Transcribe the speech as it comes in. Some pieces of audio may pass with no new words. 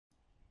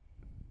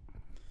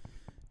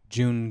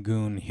Joong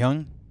Gun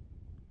Hyung.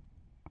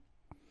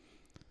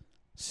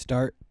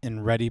 Start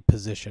in ready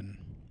position.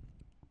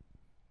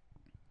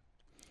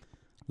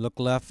 Look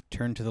left,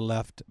 turn to the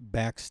left,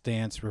 back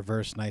stance,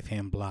 reverse knife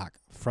hand block.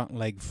 Front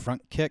leg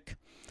front kick.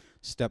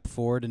 Step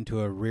forward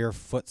into a rear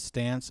foot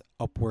stance,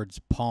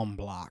 upwards palm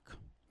block.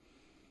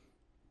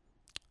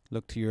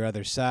 Look to your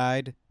other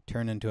side,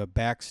 turn into a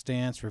back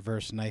stance,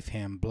 reverse knife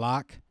hand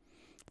block.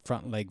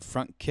 Front leg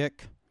front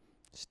kick.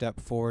 Step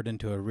forward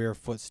into a rear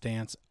foot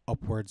stance,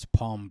 upwards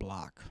palm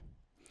block.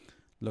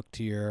 Look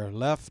to your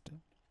left,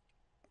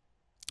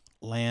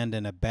 land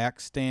in a back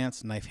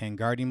stance, knife hand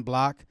guarding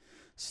block.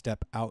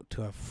 Step out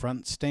to a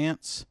front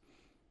stance,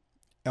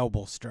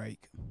 elbow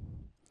strike.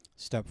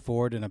 Step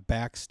forward in a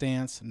back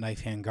stance,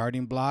 knife hand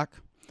guarding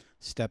block.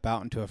 Step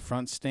out into a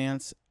front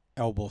stance,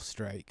 elbow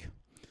strike.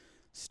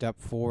 Step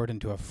forward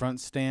into a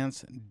front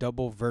stance,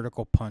 double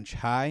vertical punch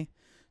high.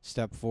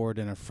 Step forward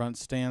in a front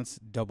stance,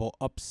 double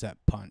upset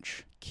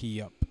punch,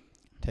 key up.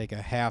 Take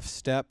a half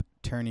step,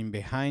 turning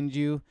behind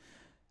you,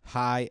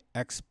 high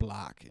X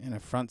block in a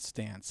front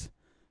stance.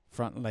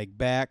 Front leg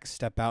back,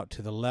 step out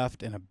to the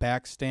left in a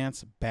back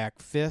stance, back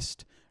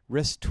fist,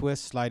 wrist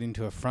twist sliding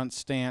to a front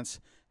stance,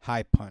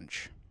 high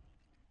punch.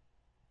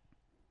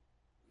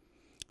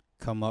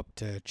 Come up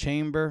to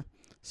chamber,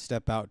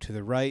 step out to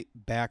the right,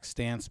 back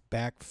stance,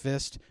 back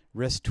fist,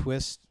 wrist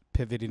twist,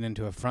 pivoting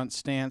into a front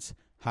stance,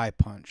 high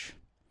punch.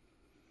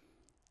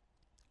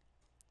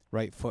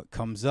 Right foot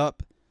comes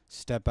up,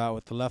 step out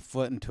with the left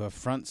foot into a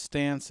front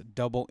stance,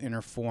 double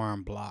inner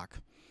forearm block.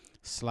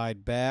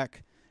 Slide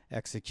back,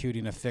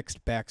 executing a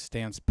fixed back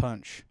stance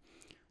punch.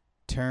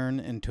 Turn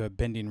into a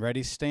bending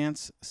ready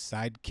stance,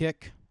 side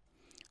kick.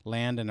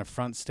 Land in a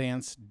front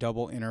stance,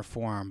 double inner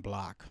forearm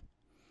block.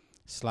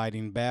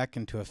 Sliding back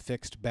into a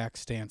fixed back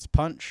stance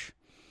punch.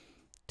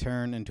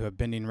 Turn into a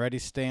bending ready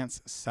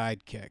stance,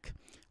 side kick.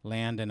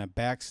 Land in a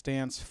back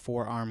stance,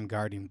 forearm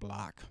guarding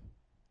block.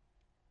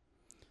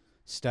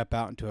 Step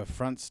out into a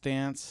front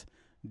stance,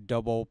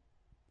 double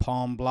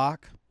palm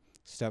block.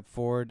 Step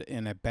forward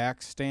in a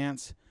back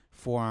stance,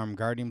 forearm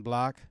guarding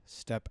block.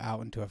 Step out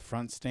into a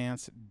front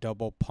stance,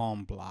 double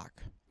palm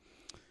block.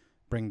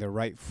 Bring the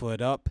right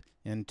foot up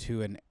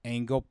into an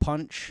angle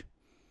punch.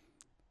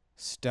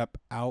 Step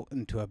out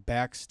into a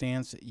back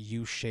stance,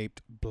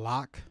 U-shaped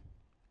block.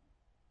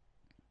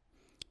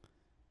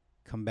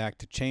 Come back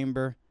to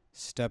chamber.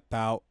 Step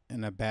out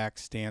in a back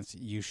stance,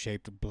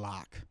 U-shaped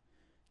block.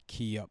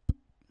 Key up.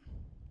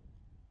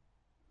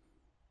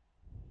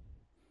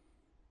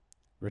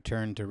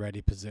 Return to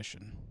ready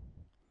position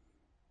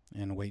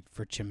and wait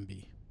for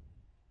Chimbi.